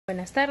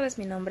Buenas tardes,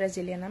 mi nombre es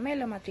Yeliana,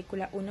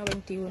 matrícula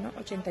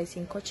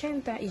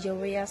 121-8580 y yo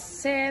voy a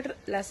ser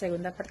la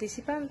segunda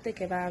participante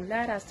que va a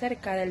hablar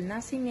acerca del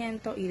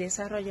nacimiento y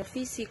desarrollo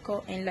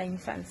físico en la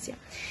infancia,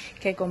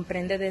 que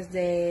comprende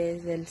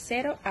desde el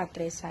 0 a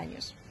 3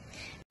 años.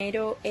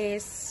 Primero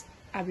es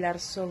hablar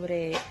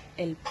sobre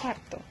el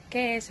parto.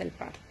 ¿Qué es el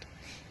parto?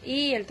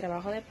 Y el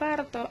trabajo de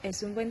parto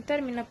es un buen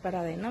término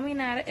para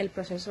denominar el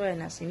proceso de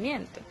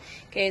nacimiento,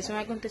 que es un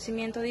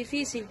acontecimiento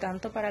difícil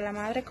tanto para la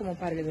madre como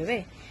para el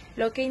bebé.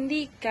 Lo que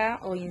indica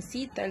o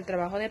incita el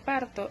trabajo de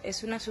parto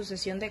es una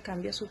sucesión de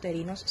cambios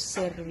uterinos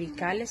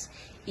cervicales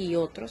y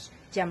otros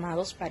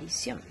llamados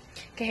parición,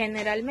 que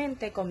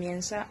generalmente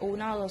comienza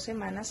 1 o 2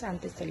 semanas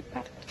antes del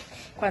parto,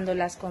 cuando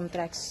las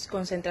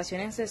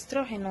concentraciones de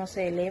estrógeno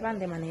se elevan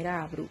de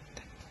manera abrupta,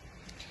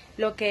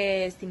 lo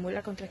que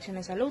estimula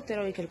contracciones al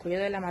útero y que el cuello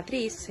de la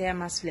matriz sea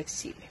más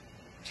flexible.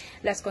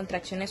 Las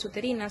contracciones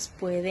uterinas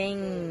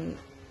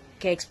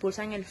que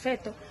expulsan el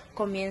feto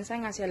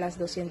comienzan hacia las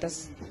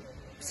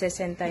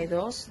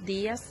 262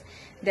 días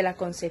de la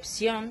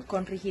concepción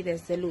con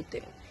rigidez del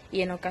útero,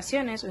 y en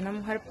ocasiones una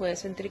mujer puede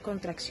sentir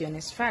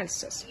contracciones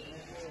falsas.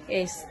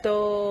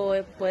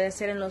 Esto puede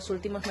ser en los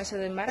últimos meses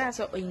de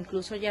embarazo o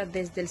incluso ya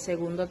desde el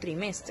segundo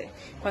trimestre,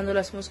 cuando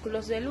los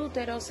músculos del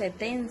útero se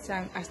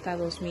tensan hasta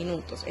 2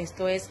 minutos.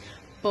 Esto es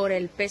por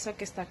el peso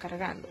que está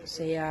cargando,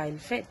 sea el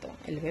feto,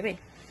 el bebé.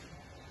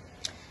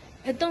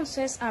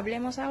 Entonces,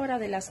 hablemos ahora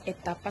de las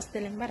etapas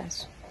del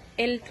embarazo.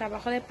 El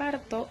trabajo de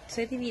parto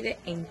se divide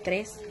en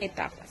 3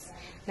 etapas.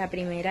 La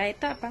primera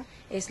etapa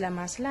es la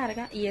más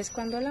larga y es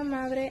cuando la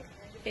madre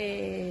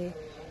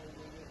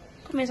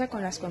comienza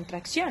con las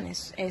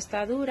contracciones.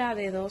 Esta dura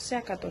de 12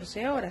 a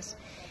 14 horas.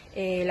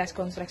 Las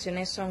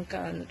contracciones son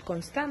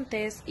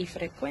constantes y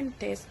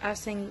frecuentes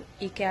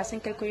que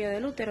hacen que el cuello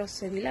del útero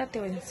se dilate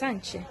o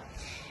ensanche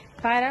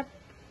para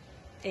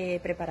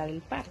preparar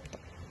el parto.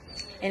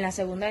 En la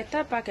segunda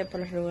etapa, que por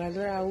lo regular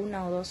dura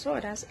 1 o 2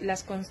 horas,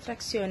 las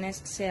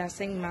contracciones se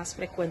hacen más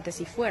frecuentes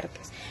y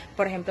fuertes.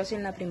 Por ejemplo, si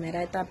en la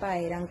primera etapa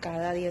eran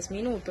cada 10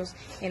 minutos,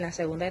 en la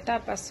segunda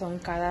etapa son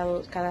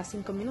cada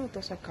 5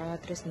 minutos o cada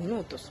 3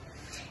 minutos.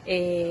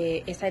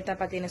 Esta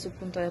etapa tiene su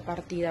punto de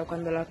partida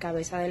cuando la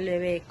cabeza del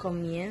bebé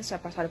comienza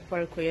a pasar por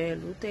el cuello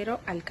del útero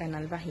al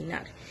canal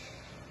vaginal,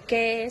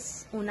 que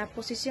es una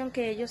posición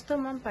que ellos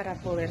toman para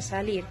poder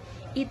salir,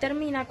 y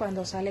termina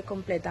cuando sale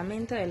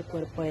completamente del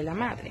cuerpo de la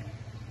madre.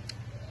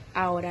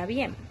 Ahora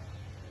bien,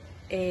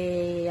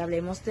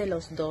 hablemos de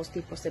los 2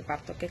 tipos de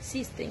parto que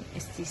existen.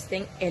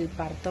 Existen el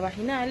parto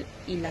vaginal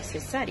y la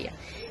cesárea.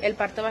 El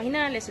parto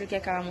vaginal es el que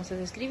acabamos de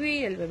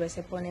describir. El bebé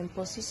se pone en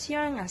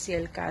posición hacia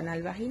el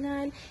canal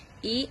vaginal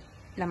y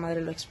la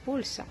madre lo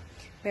expulsa.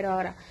 Pero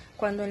ahora,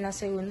 cuando en la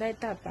segunda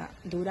etapa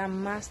dura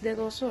más de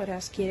 2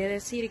 horas, quiere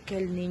decir que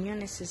el niño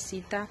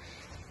necesita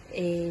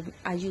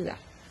ayuda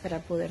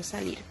para poder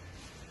salir,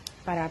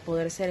 para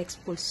poder ser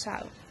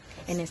expulsado.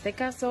 En este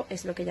caso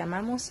es lo que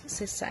llamamos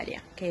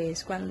cesárea, que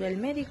es cuando el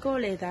médico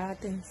le da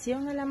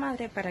atención a la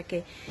madre para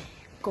que,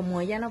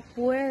 como ella no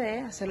puede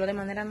hacerlo de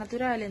manera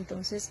natural,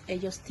 entonces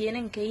ellos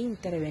tienen que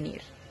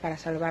intervenir para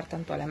salvar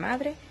tanto a la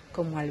madre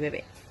como al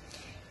bebé.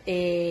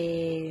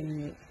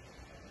 En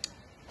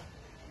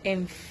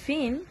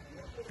fin,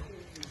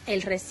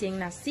 el recién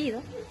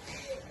nacido,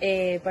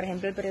 por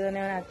ejemplo, el periodo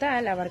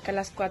neonatal abarca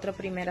las 4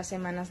 primeras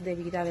semanas de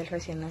vida del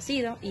recién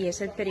nacido y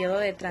es el periodo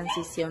de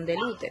transición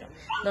del útero,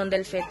 donde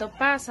el feto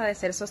pasa de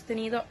ser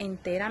sostenido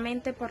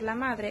enteramente por la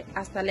madre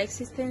hasta la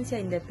existencia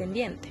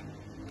independiente.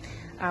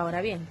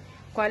 Ahora bien,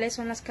 ¿cuáles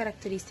son las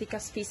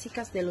características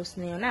físicas de los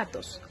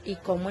neonatos y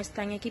cómo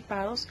están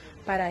equipados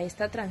para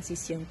esta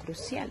transición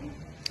crucial?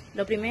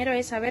 Lo primero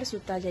es saber su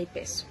talla y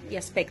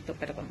aspecto.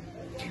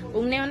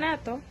 Un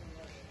neonato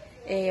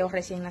o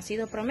recién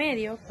nacido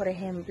promedio, por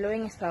ejemplo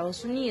en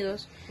Estados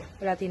Unidos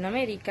o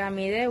Latinoamérica,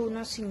 mide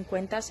unos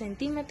 50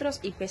 centímetros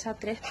y pesa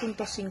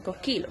 3.5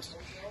 kilos.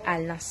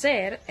 Al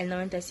nacer, el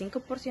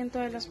 95%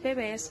 de los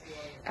bebés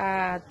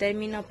a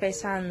término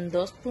pesan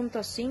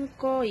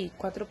 2.5 y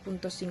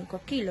 4.5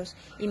 kilos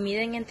y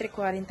miden entre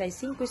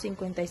 45 y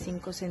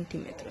 55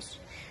 centímetros.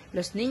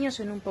 Los niños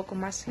son un poco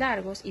más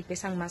largos y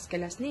pesan más que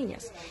las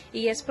niñas,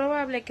 y es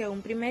probable que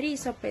un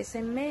primerizo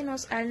pese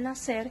menos al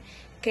nacer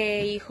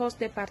que hijos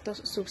de partos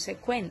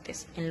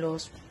subsecuentes, en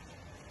los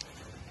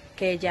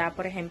que ya,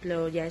 por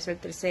ejemplo, ya es el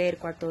 3er,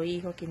 4.º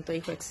hijo, 5.º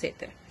hijo,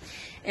 etc.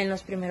 En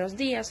los primeros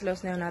días,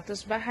 los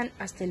neonatos bajan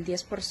hasta el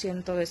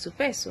 10% de su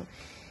peso,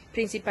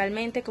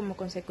 principalmente como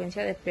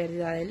consecuencia de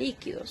pérdida de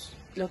líquidos,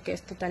 lo que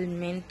es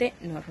totalmente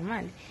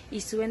normal, y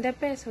suben de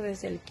peso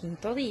desde el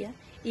 5.º día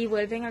y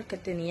vuelven al que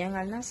tenían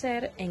al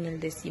nacer en el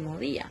 10.º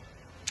día.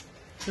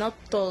 No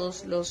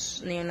todos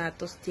los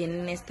neonatos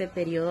tienen este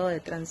periodo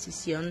de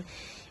transición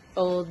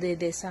o de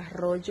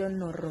desarrollo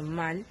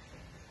normal,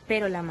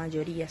 pero la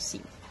mayoría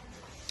sí.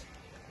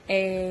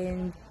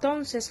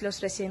 Entonces,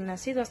 los recién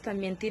nacidos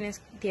también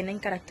tienen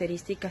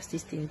características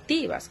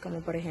distintivas,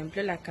 como por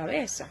ejemplo la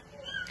cabeza,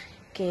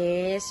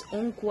 que es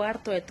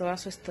 1/4 de toda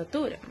su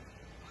estatura,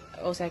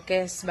 o sea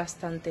que es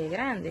bastante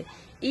grande,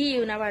 y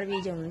una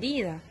barbilla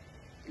hundida,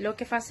 lo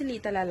que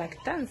facilita la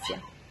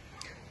lactancia.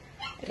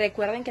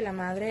 Recuerden que la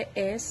madre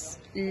es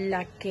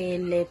la que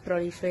le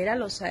prolifera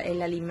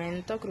el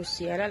alimento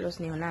crucial a los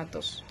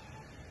neonatos.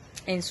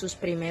 En sus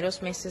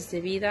primeros meses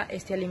de vida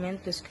este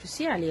alimento es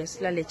crucial y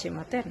es la leche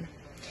materna.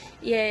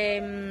 Y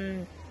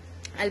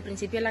al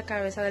principio la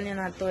cabeza del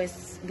neonato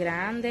es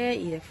grande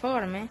y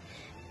deforme,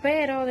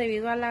 pero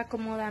debido al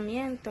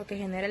acomodamiento que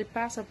genera el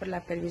paso por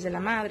la pelvis de la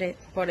madre,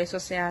 por eso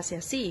se hace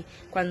así.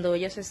 Cuando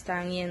ellos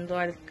están yendo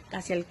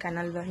hacia el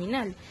canal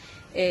vaginal,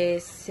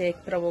 se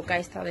provoca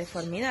esta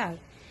deformidad.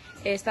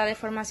 Esta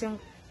deformación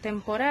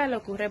temporal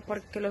ocurre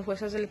porque los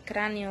huesos del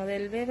cráneo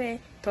del bebé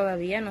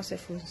todavía no se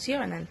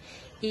funcionan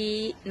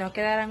y no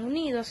quedarán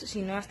unidos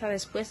sino hasta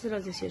después de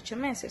los 18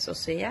 meses, o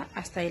sea,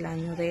 hasta el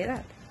año de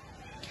edad.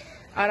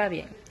 Ahora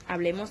bien,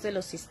 hablemos de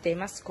los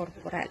sistemas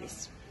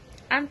corporales.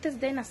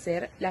 Antes de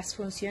nacer, las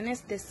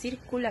funciones de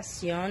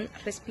circulación,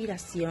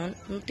 respiración,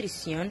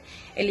 nutrición,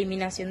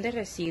 eliminación de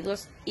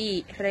residuos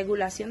y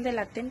regulación de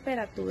la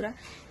temperatura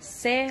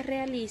se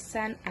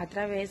realizan a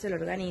través del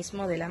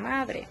organismo de la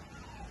madre,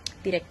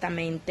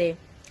 directamente,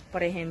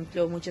 por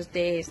ejemplo, muchos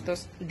de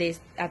estos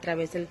a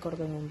través del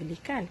cordón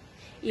umbilical.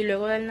 Y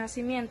luego del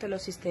nacimiento,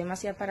 los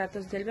sistemas y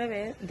aparatos del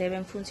bebé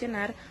deben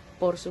funcionar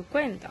por su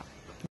cuenta.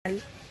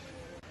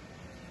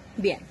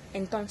 Bien,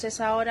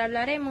 entonces ahora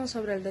hablaremos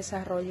sobre el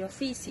desarrollo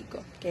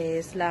físico, que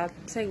es la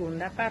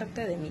segunda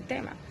parte de mi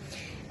tema.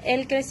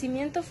 El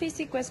crecimiento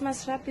físico es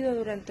más rápido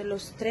durante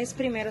los 3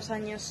 primeros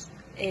años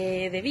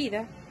de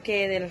vida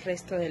que del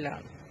resto de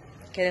la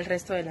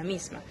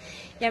misma.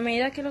 Y a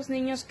medida que los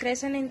niños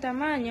crecen en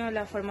tamaño,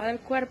 la forma del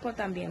cuerpo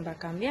también va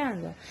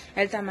cambiando.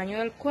 El tamaño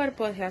del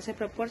cuerpo se hace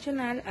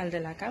proporcional al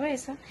de la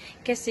cabeza,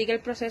 que sigue el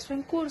proceso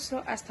en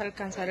curso hasta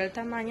alcanzar el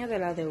tamaño de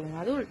la de un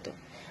adulto.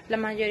 La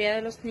mayoría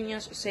de los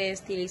niños se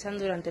estilizan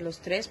durante los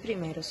 3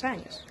 primeros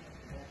años.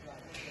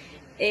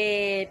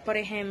 Por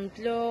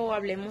ejemplo,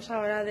 hablemos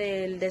ahora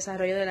del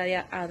desarrollo del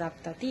área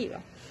adaptativa.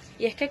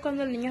 Y es que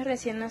cuando el niño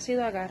recién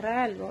nacido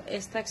agarra algo,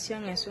 esta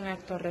acción es un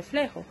acto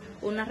reflejo,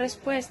 una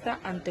respuesta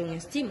ante un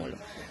estímulo.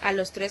 A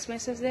los 3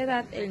 meses de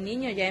edad, el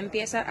niño ya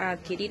empieza a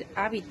adquirir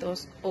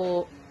hábitos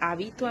o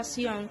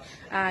habituación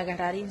a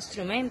agarrar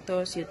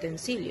instrumentos y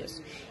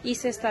utensilios, y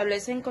se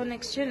establecen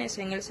conexiones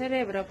en el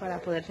cerebro para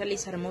poder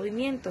realizar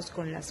movimientos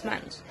con las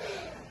manos.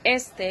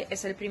 Este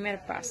es el primer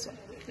paso.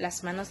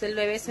 Las manos del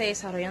bebé se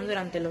desarrollan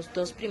durante los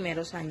 2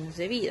 primeros años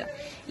de vida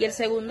y el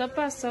segundo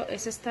paso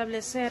es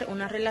establecer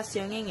una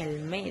relación en el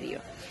medio.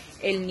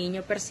 El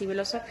niño percibe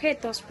los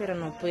objetos pero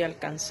no puede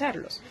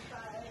alcanzarlos.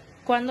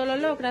 Cuando lo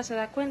logra se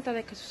da cuenta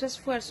de que sus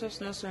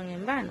esfuerzos no son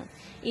en vano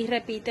y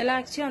repite la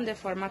acción de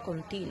forma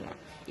continua,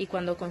 y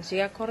cuando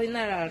consiga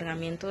coordinar el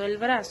alargamiento del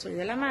brazo y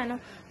de la mano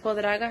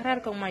podrá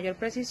agarrar con mayor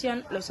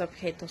precisión los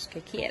objetos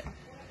que quiera.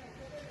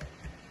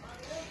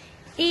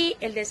 Y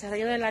el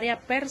desarrollo del área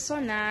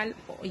personal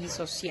y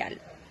social.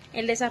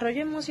 El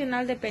desarrollo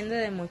emocional depende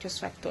de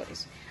muchos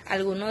factores,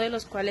 algunos de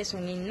los cuales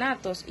son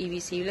innatos y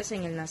visibles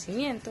en el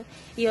nacimiento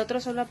y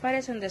otros solo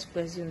aparecen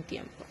después de un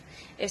tiempo.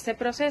 Este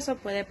proceso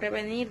puede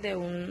provenir de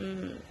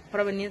un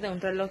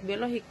reloj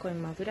biológico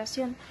en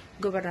maduración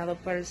gobernado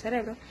por el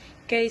cerebro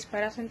que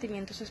dispara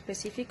sentimientos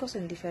específicos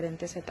en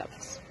diferentes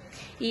etapas.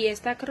 Y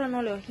esta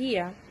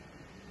cronología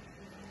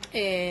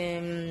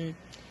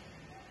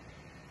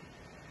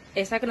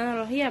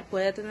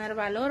puede tener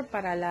valor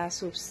para la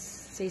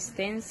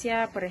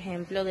subsistencia, por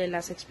ejemplo, de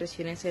las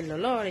expresiones del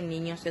dolor en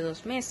niños de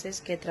 2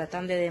 meses que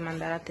tratan de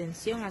demandar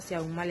atención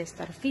hacia un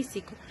malestar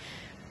físico,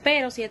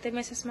 pero 7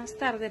 meses más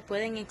tarde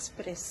pueden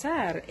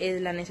expresar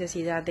la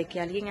necesidad de que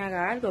alguien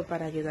haga algo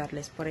para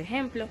ayudarles, por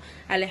ejemplo,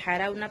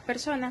 alejar a una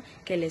persona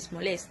que les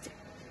moleste.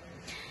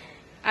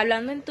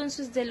 Hablando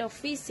entonces de lo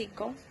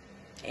físico,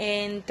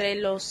 entre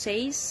los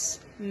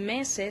 6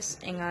 meses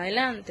en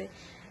adelante,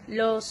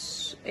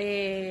 los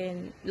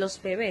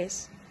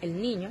bebés, el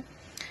niño,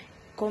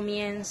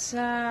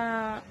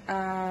 comienza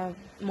a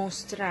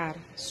mostrar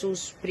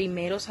sus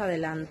primeros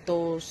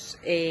adelantos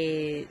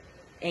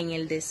en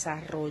el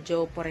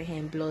desarrollo, por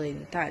ejemplo,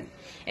 dental.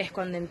 Es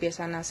cuando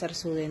empiezan a hacer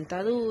su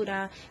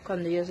dentadura,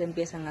 cuando ellos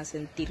empiezan a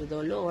sentir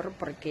dolor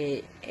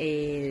porque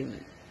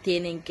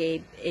tienen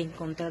que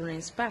encontrar un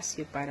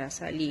espacio para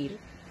salir.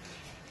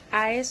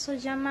 A eso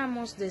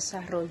llamamos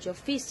desarrollo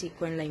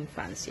físico en la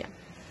infancia.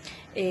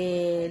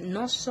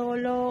 No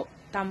solo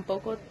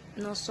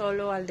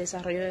al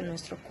desarrollo de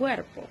nuestro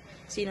cuerpo,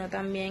 sino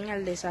también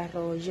al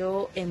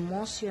desarrollo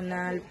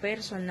emocional,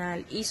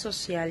 personal y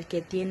social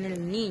que tiene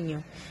el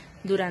niño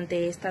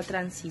durante esta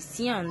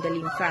transición de la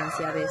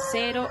infancia de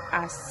 0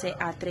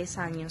 a 3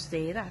 años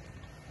de edad.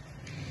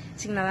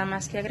 Sin nada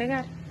más que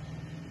agregar,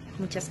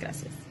 muchas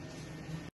gracias.